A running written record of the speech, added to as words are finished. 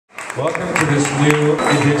Welcome to this new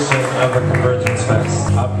edition of the Convergence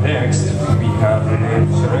Fest. Up next, we have the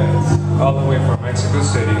Butcherettes, all the way from Mexico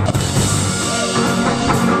City.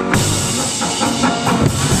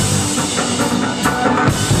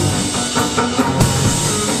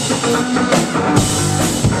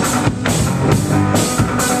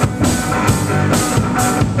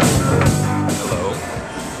 Hello,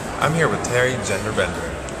 I'm here with Teri Gender Bender.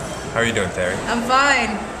 How are you doing, Teri? I'm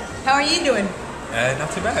fine. How are you doing?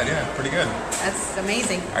 Not too bad, yeah, pretty good. That's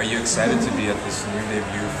amazing. Are you excited to be at this new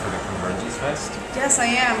debut for the Convergence Fest? Yes, I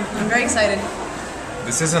am. I'm very excited.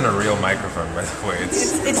 This isn't a real microphone, by the way.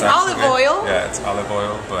 It's olive oil. Yeah, it's olive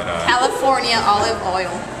oil, but California olive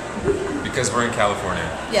oil. because we're in California.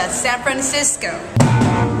 Yes, San Francisco.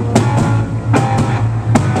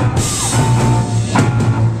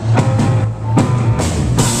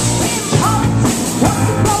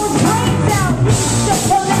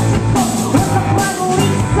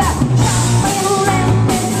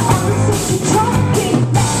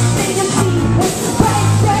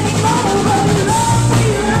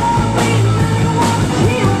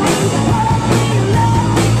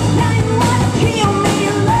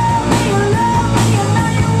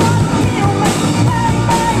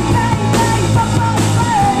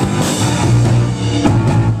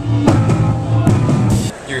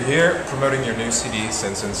 Promoting your new CD,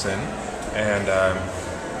 Sin Sin Sin, and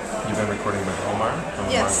you've been recording with Omar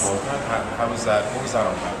from Yes. How was that? What was that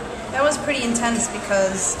all about? That was pretty intense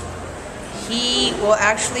because he will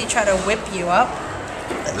actually try to whip you up.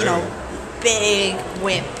 You know, big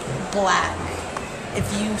whip, black, if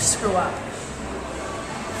you screw up.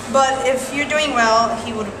 But if you're doing well,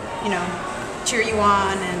 he would, you know, cheer you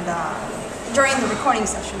on and during the recording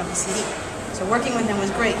session of the CD. So working with him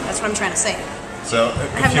was great. That's what I'm trying to say. So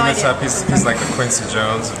if you mess up, he's like the Quincy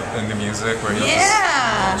Jones in the music, where he'll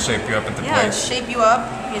just shape you up into place. Shape you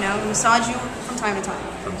up, you know, massage you from time to time.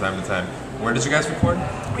 From time to time. Where did you guys record?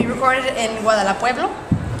 We recorded in Guadalajara.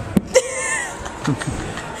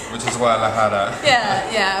 Which is Guadalajara.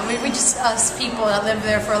 Yeah. We just, us people that live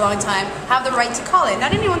there for a long time, have the right to call it.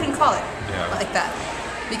 Not anyone can call it like that.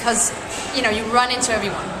 Because, you know, you run into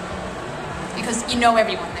everyone. Because you know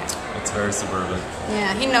everyone there. It's very suburban.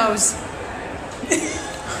 Yeah, he knows.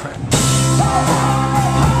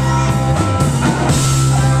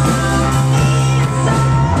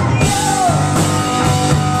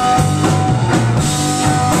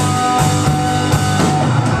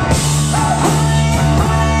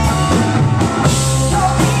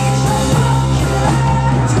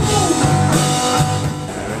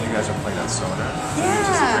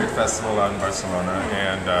 Festival out in Barcelona,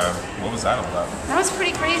 and what was that all about? That was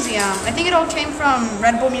pretty crazy. I think it all came from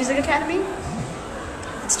Red Bull Music Academy.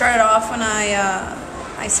 It started off when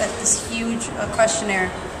I sent this huge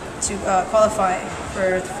questionnaire to qualify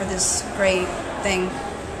for this great thing,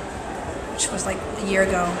 which was like a year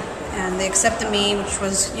ago, and they accepted me, which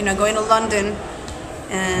was, you know, going to London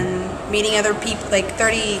and meeting other people, like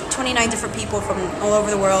 29 different people from all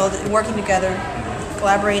over the world, and working together,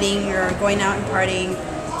 collaborating or going out and partying.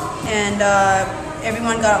 And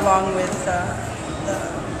everyone got along with the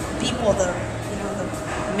people, the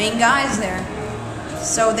main guys there.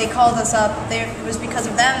 So they called us up. It was because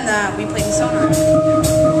of them that we played in Sonar.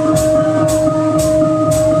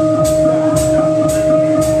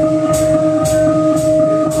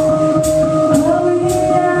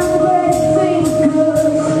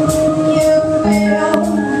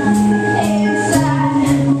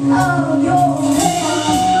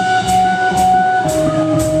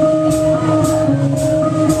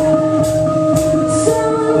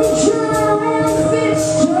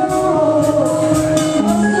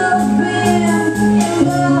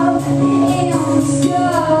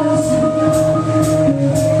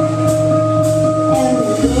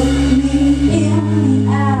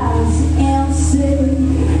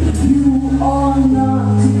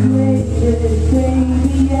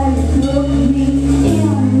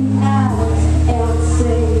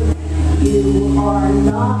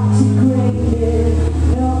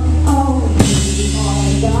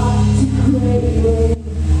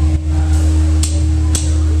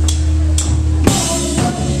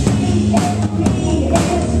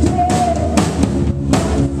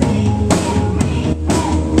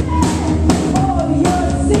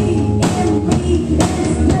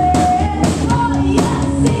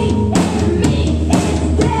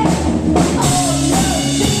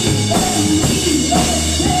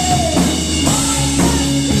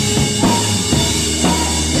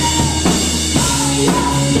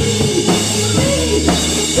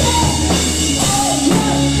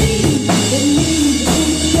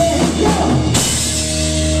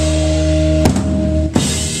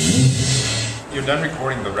 you're done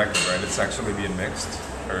recording the record, right? It's actually being mixed,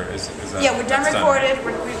 or is that? Yeah, we're done recorded.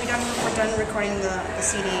 We're done recording the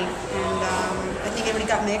CD, and I think it already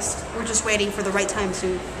got mixed. We're just waiting for the right time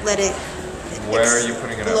to let it. Where are you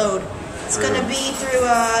putting it load? Up? It's gonna be through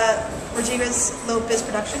Rodriguez-Lopez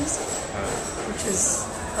Productions, which is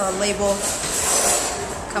a label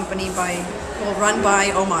company run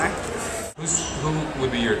by Omar. Who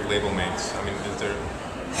would be your label mates? I mean, is there?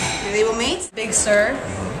 Your label mates? Big Sur.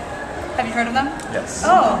 Have you heard of them? Yes.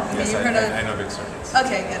 Oh, yes, you've heard of. I know Big Sur.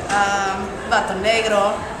 Okay, good. Vato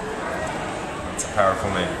Negro. It's a powerful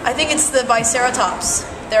name. I think it's the Biceratops.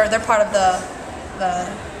 They're part of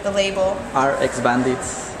the label. RX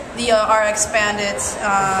Bandits. The RX Bandits.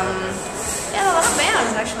 Yeah, a lot of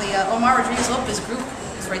bands actually. Omar Rodriguez-Lopez group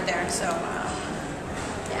is right there. So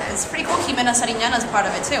yeah, it's pretty cool. Jimena Sariñana is part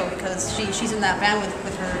of it too because she's in that band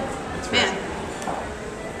with her band.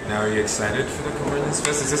 Now, are you excited for the Convergence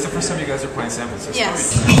Fest? Is this the first time you guys are playing San Francisco?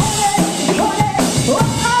 Yes.